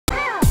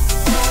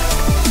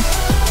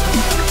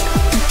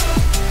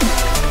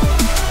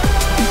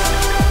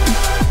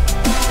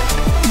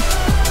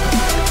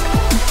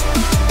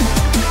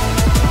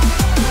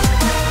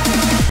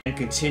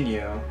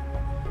continue.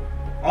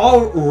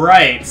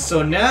 Alright,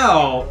 so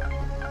now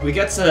we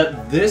get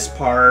to this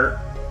part,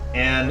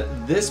 and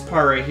this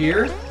part right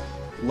here.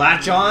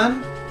 Latch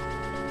on.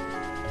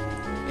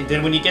 And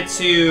then when you get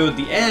to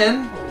the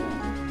end,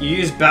 you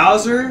use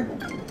Bowser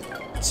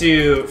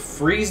to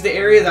freeze the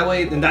area. That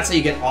way, and that's how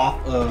you get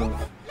off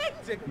of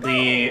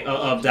the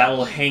of that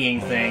little hanging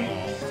thing.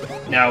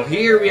 Now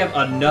here we have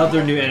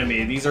another new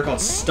enemy. These are called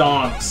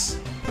Stonks.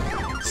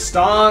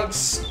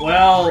 Stonks,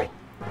 well,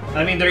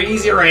 I mean, they're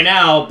easier right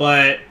now,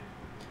 but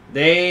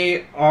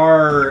they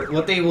are,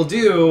 what they will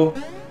do,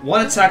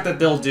 one attack that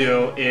they'll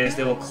do is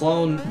they will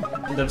clone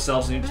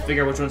themselves and you have to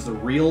figure out which one's the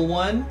real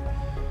one.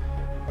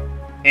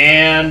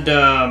 And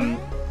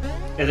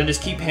then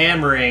just keep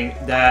hammering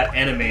that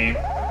enemy.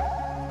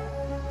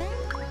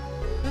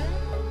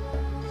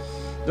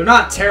 They're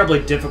not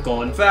terribly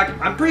difficult. In fact,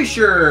 I'm pretty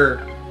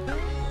sure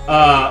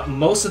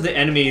most of the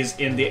enemies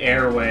in the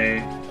airway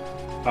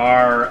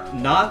are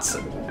not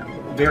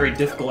very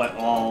difficult at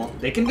all.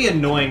 They can be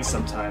annoying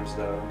sometimes,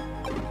 though.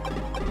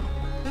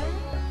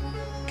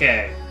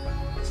 Okay,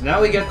 so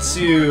now we get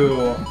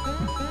to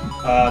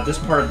this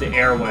part of the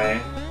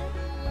airway,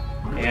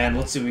 and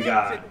let's see what we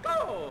got.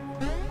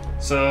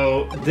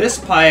 So this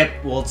pipe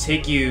will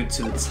take you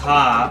to the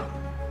top,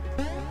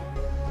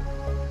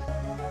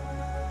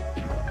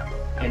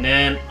 and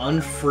then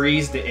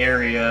unfreeze the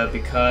area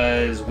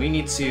because we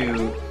need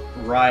to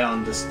ride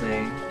on this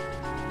thing.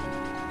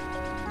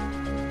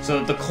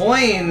 So the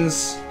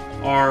coins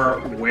are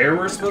where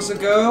we're supposed to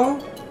go.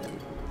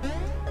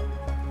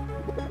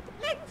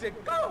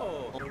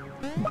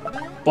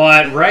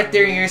 But right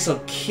there you hear some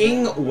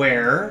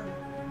Kingware,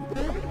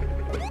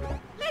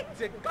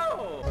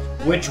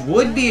 which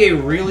would be a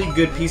really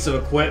good piece of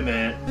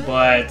equipment,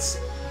 but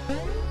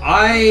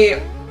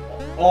I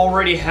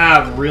already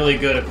have really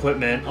good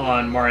equipment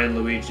on Mario and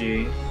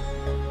Luigi.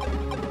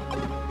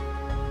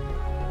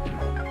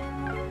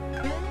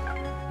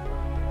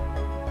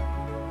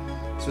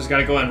 So just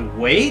gotta go and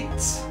wait,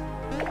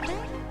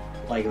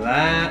 like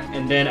that,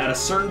 and then at a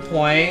certain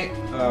point,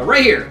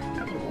 right here.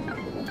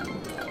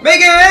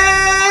 Make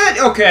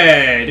it!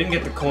 Okay, didn't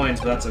get the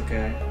coins, but that's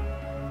okay.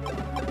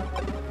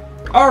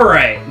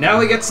 Alright, now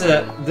we get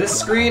to this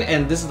screen,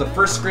 and this is the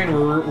first screen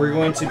where we're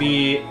going to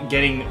be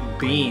getting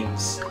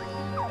beans.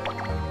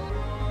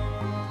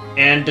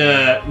 And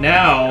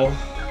now,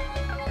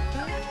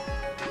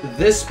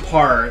 this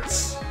part,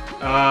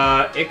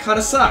 it kind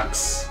of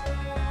sucks.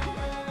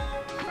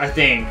 I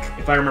think,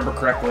 if I remember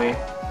correctly.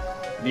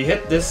 If you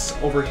hit this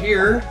over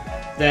here,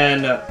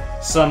 then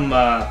some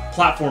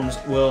platforms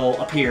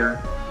will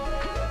appear.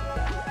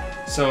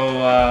 So,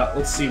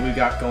 let's see what we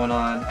got going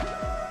on.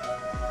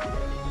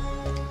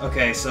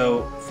 Okay,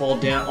 so fall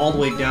down all the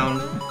way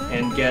down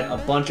and get a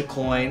bunch of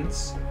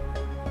coins.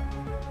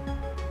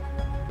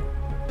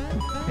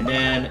 And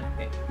then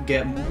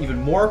get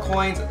even more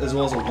coins as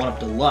well as a 1-Up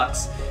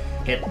Deluxe.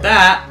 Hit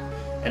that,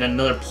 and then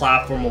another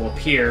platform will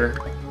appear.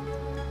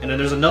 And then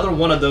there's another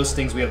one of those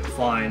things we have to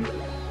find.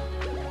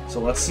 So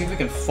let's see if we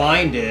can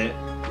find it.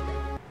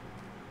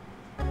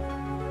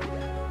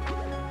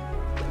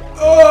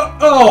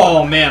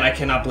 Oh man, I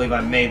cannot believe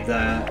I made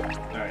that.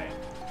 Alright.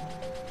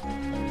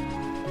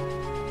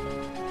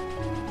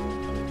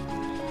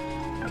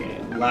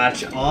 Okay,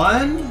 latch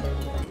on.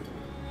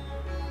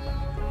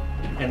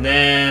 And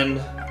then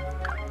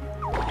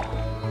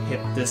hit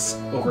this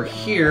over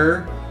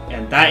here.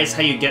 And that is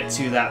how you get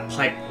to that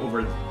pipe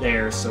over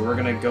there. So we're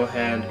gonna go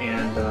ahead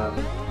and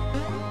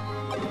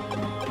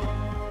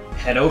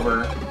head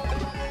over.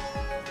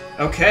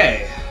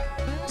 Okay.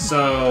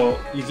 So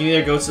you can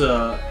either go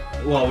to,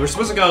 well, we're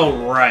supposed to go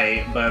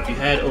right, but if you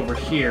head over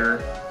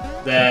here,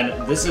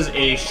 then this is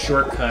a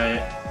shortcut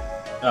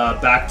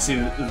back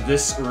to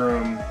this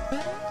room.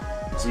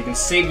 So you can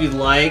save if you'd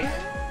like.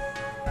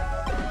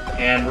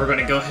 And we're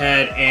gonna go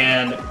ahead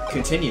and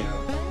continue.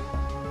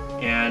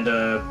 And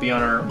be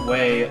on our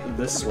way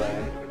this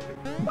way.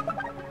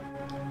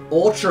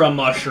 Ultra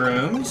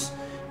mushrooms,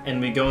 and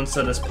we go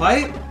inside this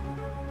pipe.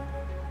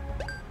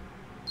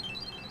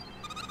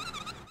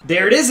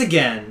 There it is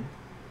again.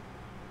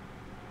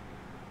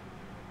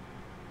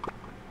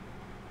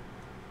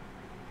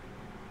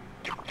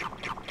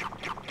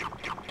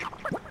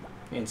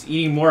 And it's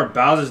eating more of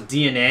Bowser's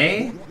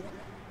DNA.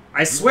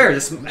 I swear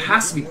this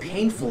has to be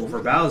painful for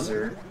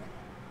Bowser.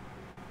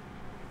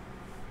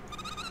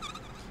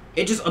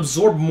 It just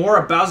absorbed more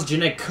of Bowser's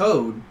genetic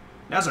code.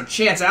 Now's our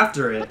chance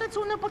after it.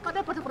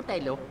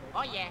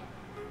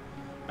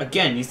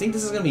 Again, you think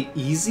this is gonna be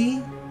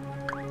easy?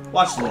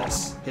 Watch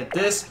this. Hit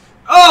this.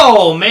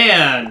 Oh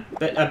man!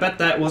 I bet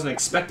that wasn't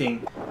expecting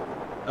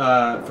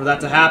for that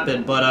to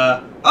happen, but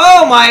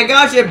oh my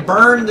gosh! It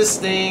burned this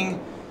thing.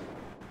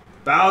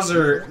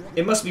 Bowser,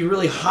 it must be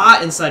really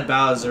hot inside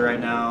Bowser right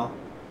now.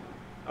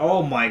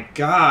 Oh my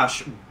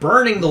gosh!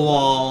 Burning the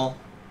wall.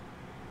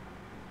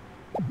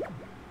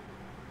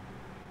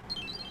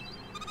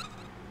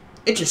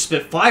 It just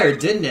spit fire,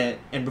 didn't it?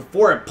 And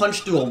before it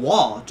punched through a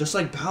wall, just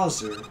like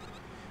Bowser.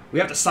 We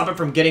have to stop it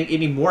from getting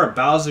any more of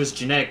Bowser's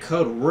genetic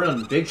code or we're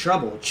in big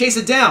trouble. Chase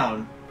it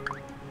down!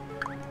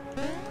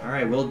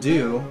 Alright, will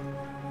do.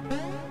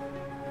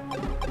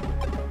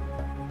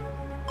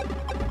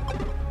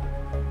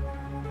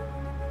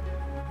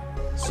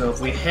 So if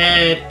we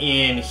head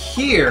in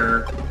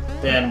here,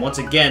 then once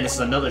again, this is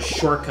another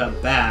shortcut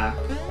back.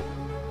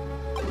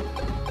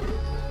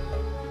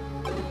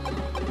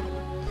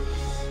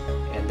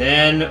 And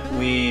then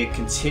we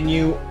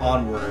continue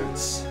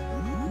onwards.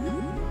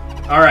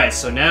 Alright,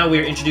 so now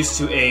we're introduced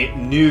to a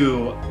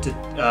new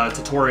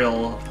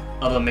tutorial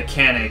of a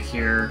mechanic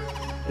here.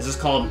 This is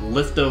called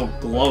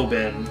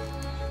Lithoglobin.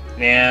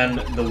 And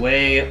the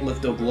way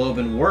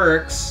Lithoglobin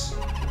works...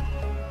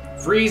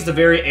 freeze the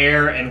very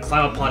air and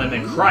climb upon him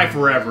and cry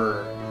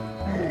forever.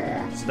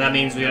 So that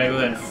means we gotta go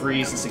ahead and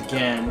freeze this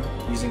again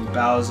using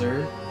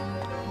Bowser.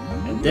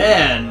 And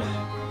then,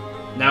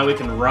 now we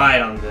can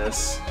ride on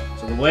this.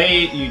 So the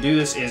way you do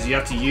this is you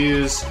have to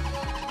use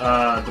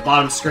the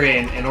bottom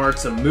screen in order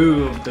to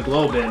move the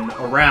Globin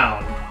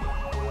around.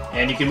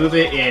 And you can move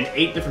it in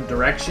 8 different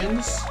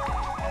directions.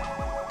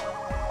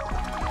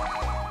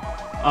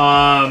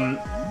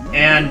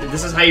 And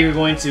this is how you're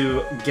going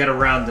to get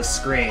around the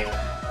screen.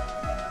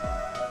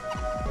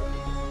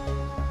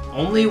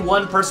 Only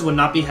one person would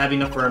not be heavy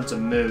enough for him to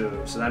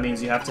move, so that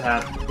means you have to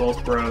have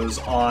both bros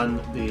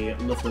on the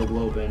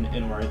Lithoglobin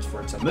in order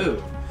for it to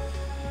move.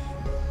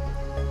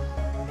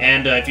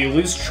 And if you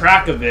lose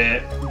track of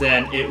it,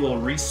 then it will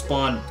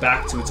respawn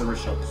back to its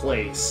original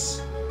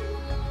place.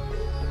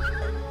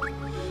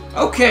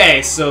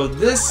 Okay, so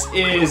this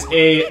is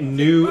a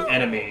new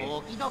enemy.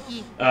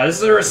 This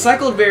is a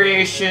recycled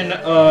variation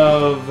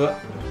of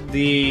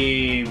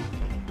the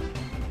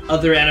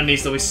other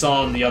enemies that we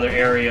saw in the other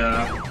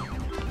area.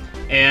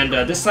 And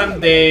this time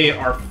they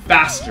are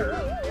faster.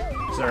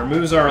 So their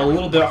moves are a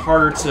little bit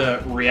harder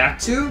to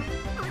react to.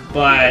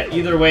 But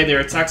either way,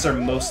 their attacks are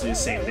mostly the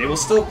same. They will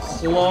still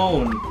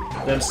clone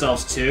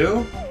themselves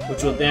too,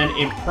 which will then,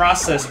 in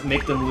process,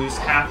 make them lose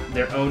half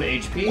their own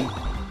HP.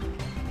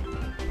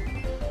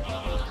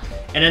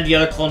 And then the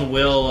other clone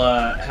will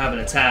have an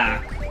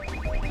attack.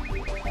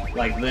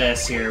 Like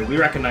this here. We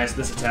recognize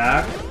this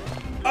attack.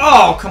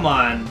 Oh, come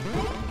on!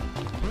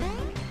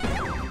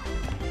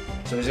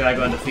 So we just gotta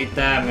go and defeat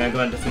that. I'm gonna go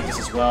and defeat this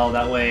as well.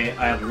 That way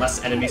I have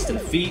less enemies to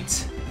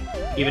defeat.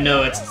 Even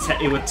though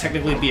it would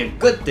technically be a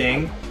good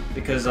thing,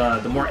 because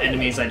the more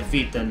enemies I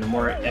defeat, then the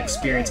more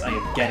experience I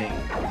am getting.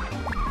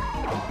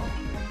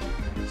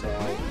 So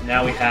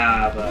now we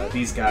have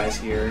these guys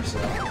here, so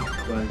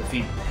go and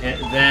defeat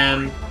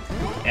them.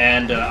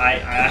 And I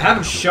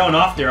haven't shown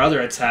off their other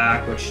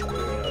attack, which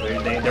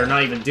they're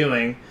not even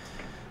doing.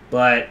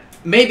 But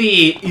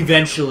maybe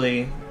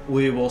eventually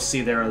we will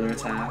see their other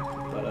attack.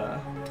 But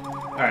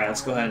alright,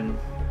 let's go ahead and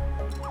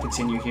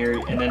continue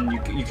here. And then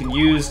you can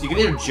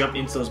either jump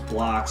into those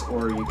blocks,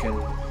 or you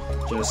can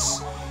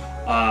just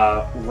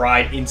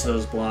ride into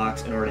those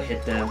blocks in order to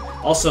hit them.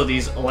 Also,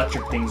 these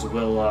electric things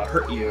will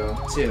hurt you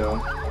too,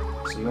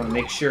 so you want to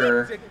make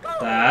sure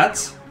that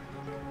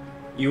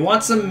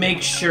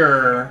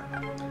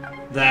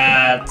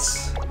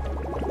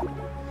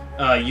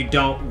you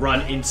don't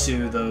run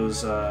into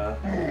those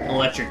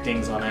electric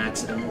things on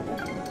accident.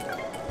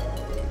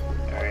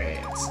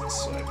 Alright,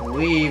 so I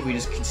believe we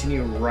just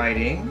continue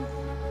riding.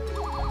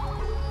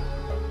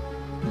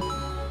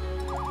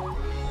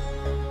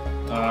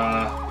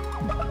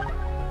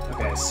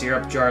 Okay,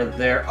 syrup jar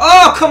there.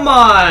 Oh, come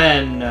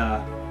on!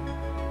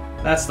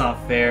 That's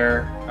not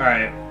fair.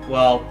 Alright,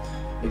 well,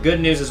 the good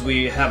news is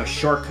we have a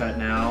shortcut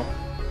now,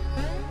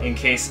 in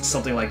case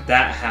something like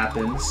that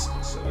happens.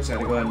 So we just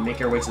gotta go ahead and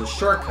make our way to the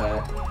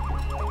shortcut.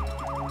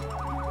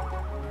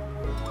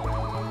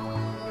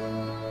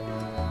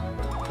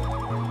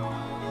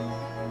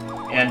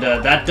 And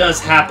that does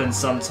happen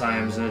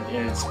sometimes.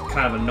 It's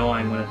kind of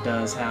annoying when it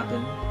does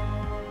happen.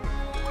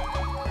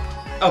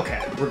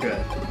 Okay, we're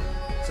good.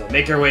 So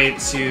make our way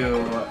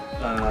to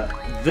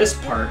this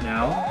part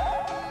now.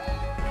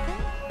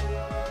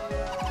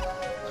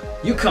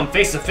 You come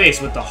face to face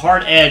with the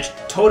hard-edged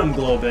Totem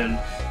Globin.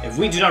 If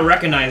we do not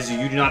recognize you,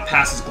 you do not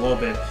pass this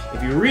Globin.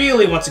 If you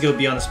really want to go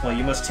beyond this point,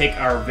 you must take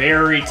our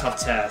very tough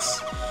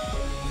test.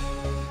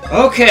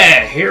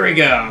 Okay, here we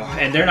go.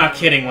 And they're not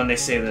kidding when they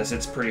say this.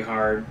 It's pretty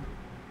hard.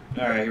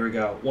 Alright, here we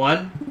go.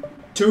 1,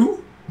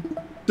 2,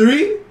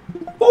 3,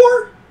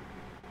 4,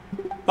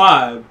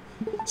 5,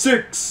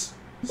 6,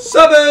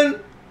 7,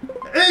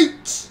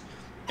 8!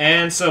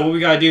 And so what we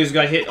gotta do is we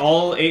gotta hit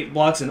all 8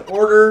 blocks in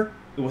order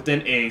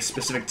within a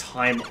specific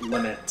time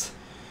limit.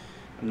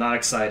 I'm not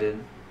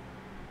excited.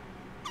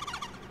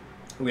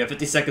 We have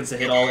 50 seconds to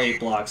hit all 8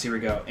 blocks. Here we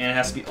go. And it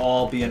has to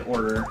all be in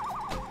order.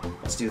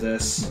 Let's do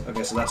this.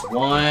 Okay, so that's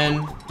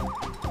 1.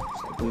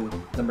 So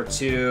number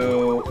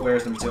 2.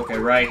 Where's number 2? Okay,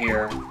 right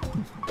here.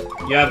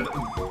 You have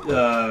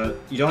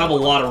you don't have a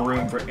lot of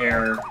room for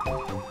error,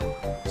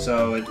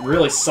 so it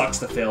really sucks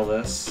to fail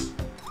this.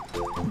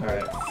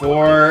 Alright,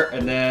 4,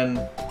 and then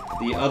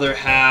the other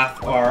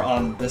half are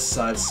on this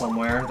side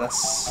somewhere.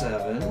 That's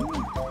 7.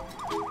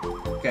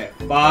 Okay,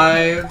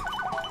 5.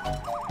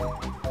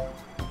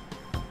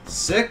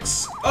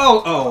 6.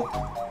 Oh!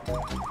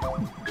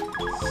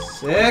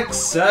 6,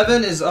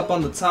 7 is up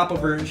on the top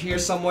over here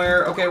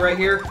somewhere. Okay, right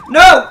here.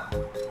 No!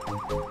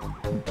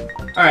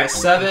 Alright,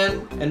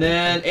 7, and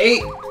then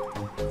 8.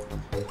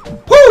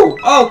 Woo!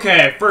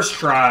 Okay, first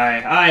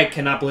try. I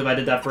cannot believe I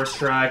did that first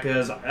try,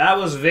 because that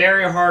was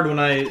very hard when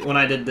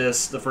I did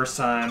this the first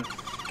time.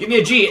 Give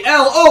me a G.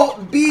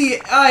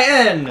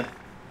 L-O-B-I-N!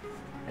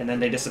 And then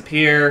they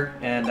disappear,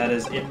 and that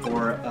is it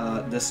for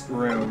this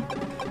room.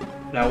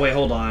 Now, wait,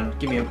 hold on.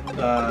 Give me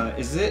a...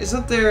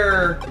 isn't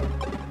there...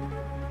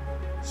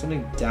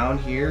 something down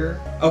here?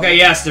 Okay,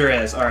 yes, there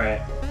is.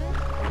 Alright.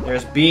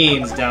 There's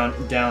beans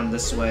down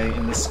this way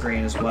in this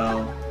screen as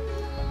well.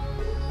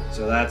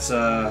 So that's,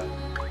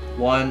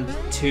 1,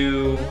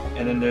 2,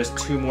 and then there's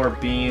 2 more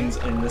beans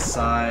in this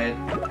side.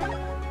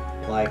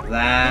 Like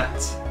that.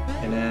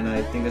 And then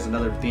I think there's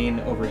another bean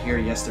over here.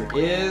 Yes, there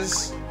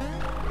is.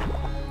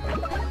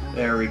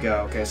 There we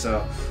go. Okay,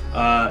 so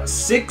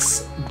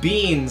 6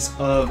 beans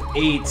of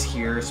 8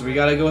 here. So we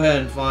gotta go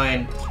ahead and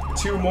find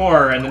 2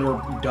 more, and then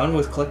we're done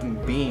with collecting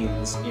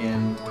beans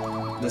in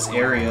this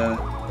area.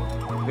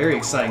 Very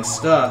exciting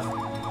stuff.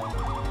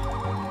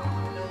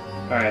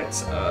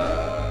 Alright,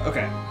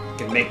 okay.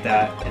 Can make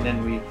that, and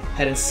then we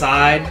head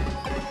inside,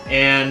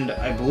 and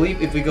I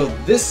believe if we go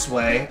this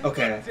way,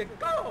 okay.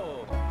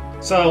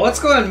 So let's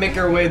go ahead and make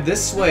our way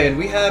this way, and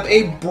we have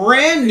a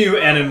brand new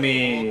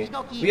enemy.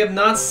 We have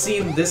not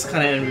seen this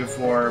kind of enemy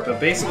before, but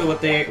basically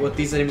what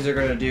these enemies are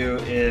going to do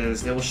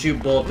is they will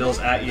shoot bullet bills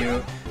at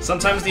you.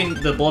 Sometimes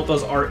the bullet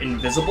bills are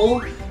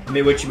invisible,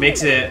 which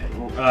makes it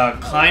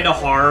kind of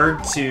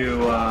hard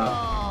to.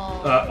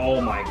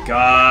 Oh my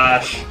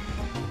gosh.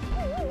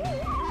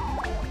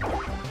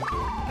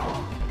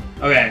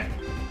 Okay.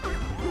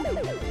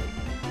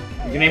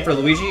 You can aim for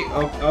Luigi?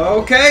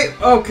 Oh, okay,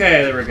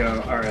 okay, there we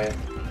go. Alright.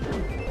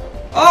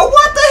 Oh,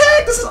 what the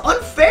heck? This is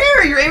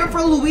unfair! You're aiming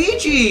for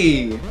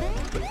Luigi!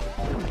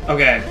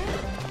 Okay.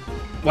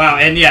 Wow,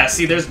 and yeah,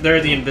 see, there are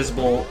the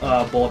invisible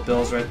bullet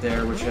bills right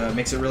there, which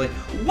makes it really...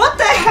 What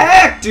the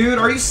heck, dude?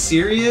 Are you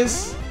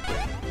serious?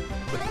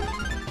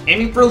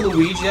 Aiming for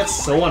Luigi?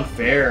 That's so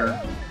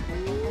unfair.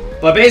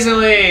 But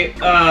basically,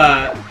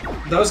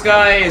 those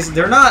guys,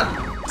 they're not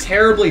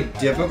terribly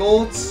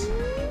difficult,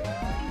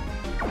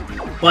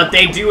 but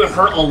they do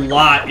hurt a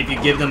lot if you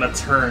give them a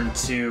turn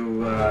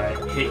to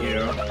hit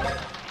you.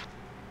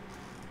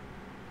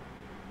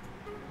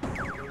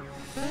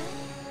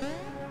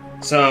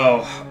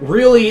 So,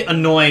 really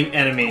annoying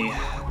enemy.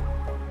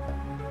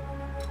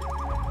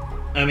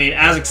 I mean,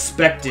 as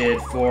expected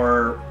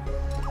for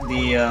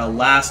the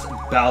last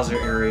Bowser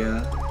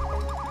area.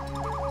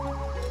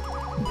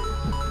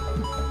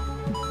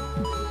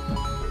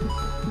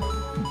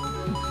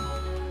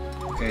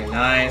 Okay,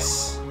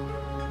 nice.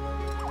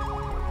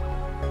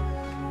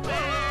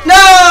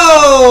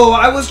 No!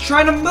 I was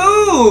trying to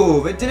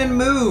move! It didn't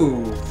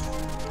move.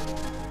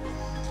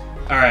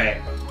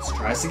 Alright, let's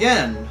try this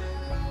again.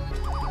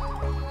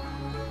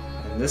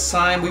 And this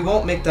time we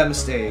won't make that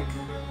mistake.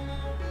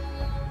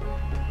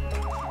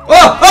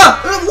 Oh!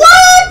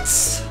 What?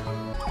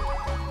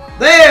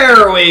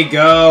 There we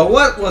go.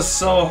 What was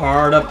so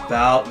hard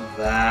about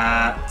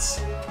that?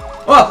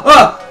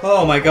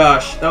 Oh my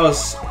gosh. That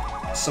was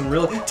some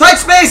really tight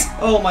space!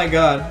 Oh my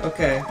god.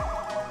 Okay.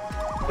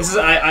 This is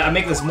I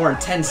make this more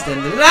intense than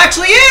it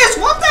actually is!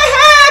 What the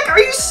heck? Are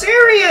you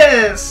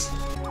serious?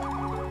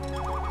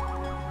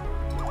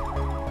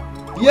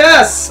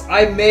 Yes!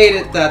 I made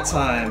it that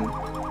time.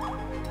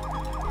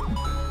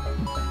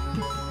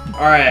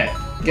 Alright.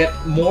 Get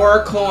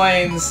more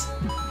coins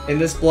in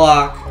this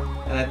block,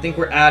 and I think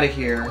we're out of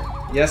here.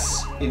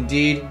 Yes,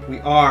 indeed, we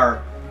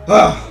are.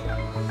 Ugh.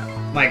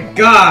 My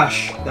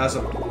gosh! That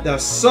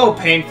was so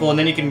painful, and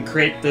then you can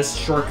create this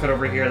shortcut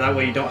over here. That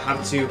way you don't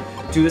have to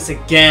do this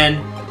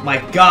again. My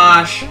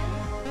gosh!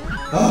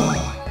 Ugh.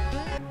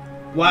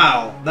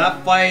 Wow,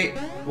 that fight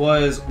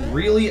was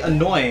really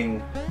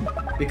annoying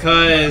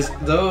because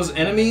those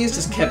enemies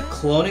just kept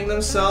cloning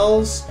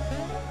themselves,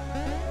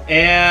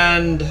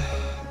 and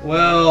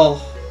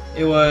well,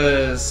 it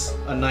was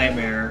a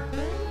nightmare.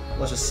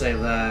 Let's just say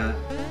that.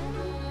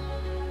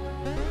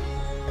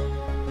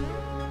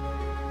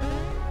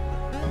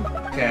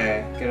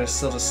 Okay, get us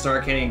still to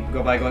start. Can't even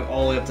go by going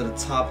all the way up to the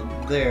top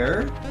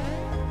there.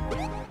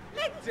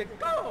 Let's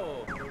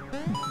go.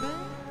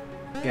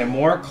 Get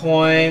more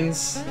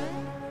coins,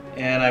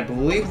 and I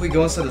believe we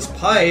go inside this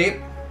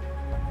pipe.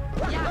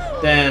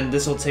 Then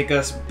this will take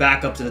us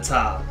back up to the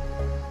top.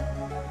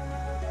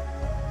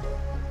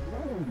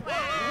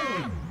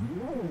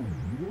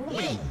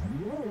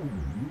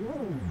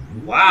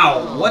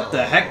 Wow, what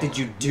the heck did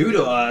you do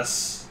to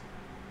us?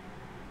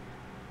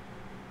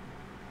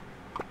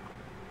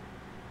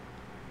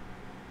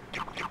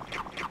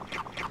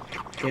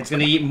 Okay, it's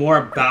gonna eat more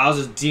of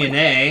Bowser's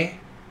DNA.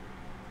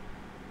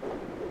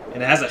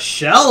 And it has a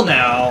shell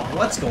now.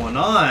 What's going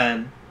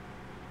on?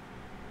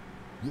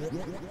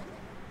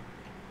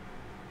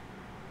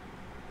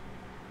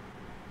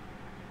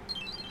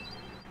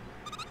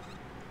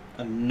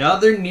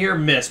 Another near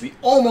miss. We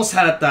almost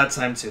had it that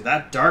time too.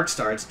 That Dark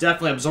Star, it's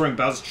definitely absorbing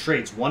Bowser's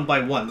traits one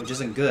by one, which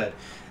isn't good.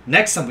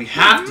 Next time we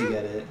have to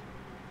get it.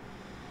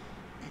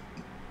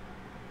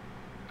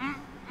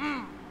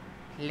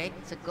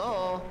 Let's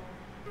go.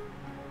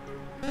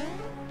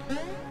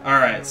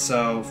 Alright,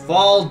 so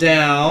fall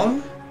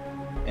down.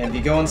 And if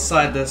you go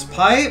inside this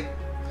pipe,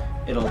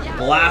 it'll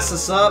blast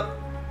us up.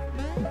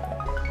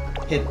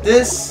 Hit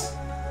this.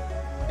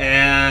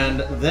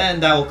 And then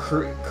that will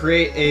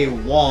create a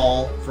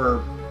wall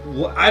for...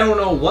 I don't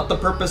know what the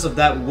purpose of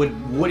that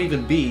would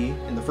even be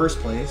in the first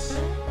place.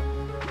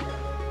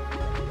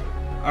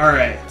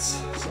 Alright,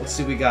 so let's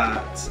see what we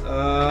got.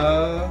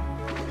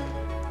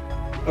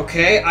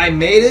 Okay, I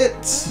made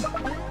it.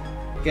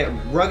 Get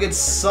rugged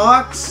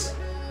socks.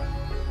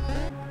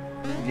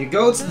 If you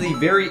go to the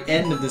very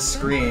end of the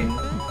screen,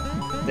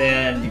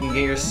 then you can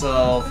get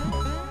yourself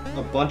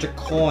a bunch of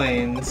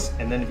coins,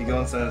 and then if you go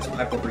inside this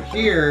pipe over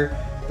here,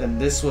 then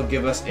this will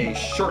give us a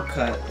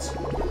shortcut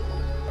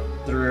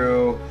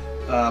through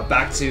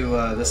back to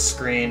this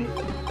screen,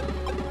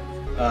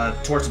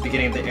 towards the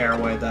beginning of the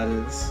airway, that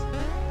is.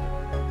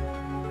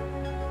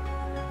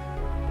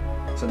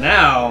 So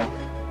now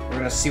we're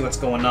gonna see what's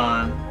going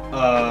on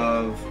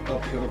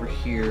over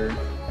here.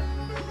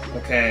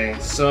 Okay,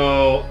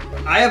 so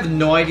I have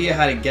no idea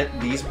how to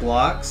get these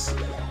blocks,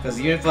 because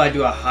even if I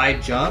do a high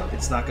jump,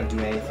 it's not gonna do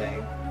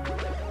anything.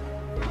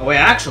 Oh wait,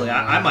 actually,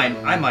 I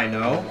might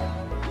know.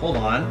 Hold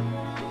on,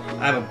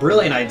 I have a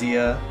brilliant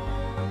idea.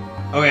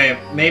 Okay,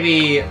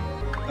 maybe.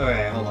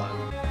 Okay, hold on.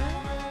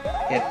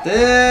 Hit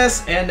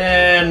this, and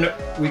then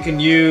we can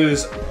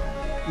use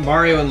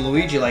Mario and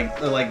Luigi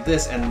like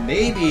this, and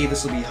maybe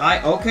this will be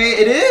high. Okay,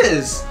 it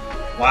is!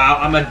 Wow,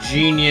 I'm a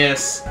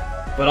genius.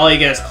 But all you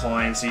get is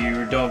coins, so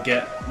you don't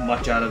get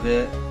much out of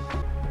it.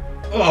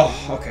 Oh,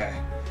 okay.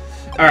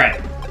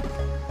 Alright.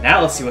 Now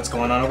let's see what's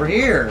going on over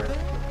here.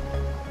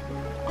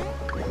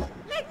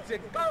 Let's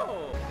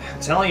go.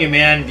 I'm telling you,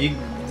 man,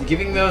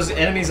 giving those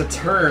enemies a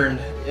turn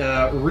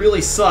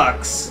really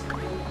sucks.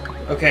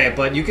 Okay,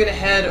 but you can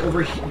head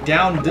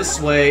down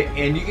this way,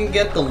 and you can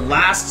get the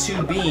last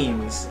two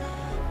beams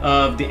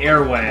of the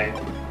airway.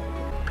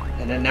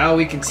 And then now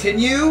we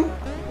continue.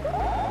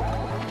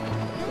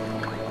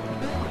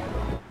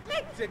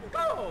 Let's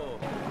go.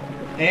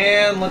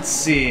 And let's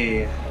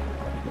see.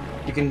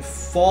 You can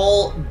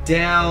fall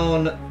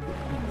down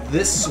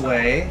this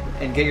way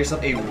and get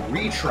yourself a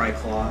retry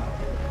claw.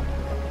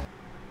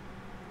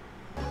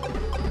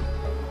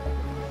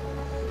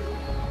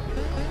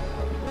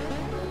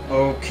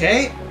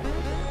 Okay.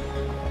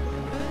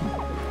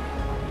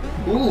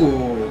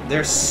 Ooh,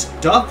 there's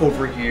stuff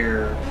over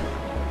here.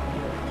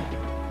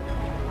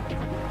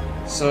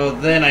 So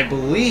then I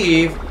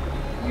believe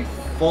you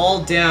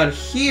fall down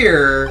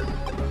here,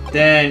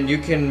 then you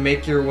can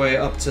make your way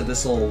up to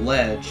this little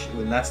ledge,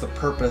 and that's the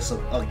purpose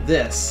of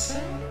this.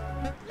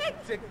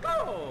 Let's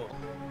go.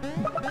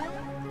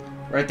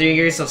 Right there, you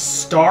get yourself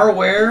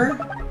starware,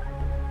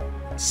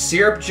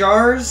 syrup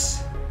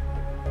jars,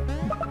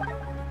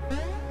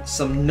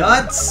 some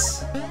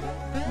nuts,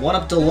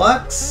 1-Up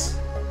Deluxe,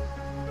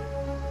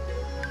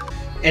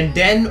 and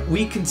then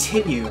we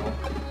continue.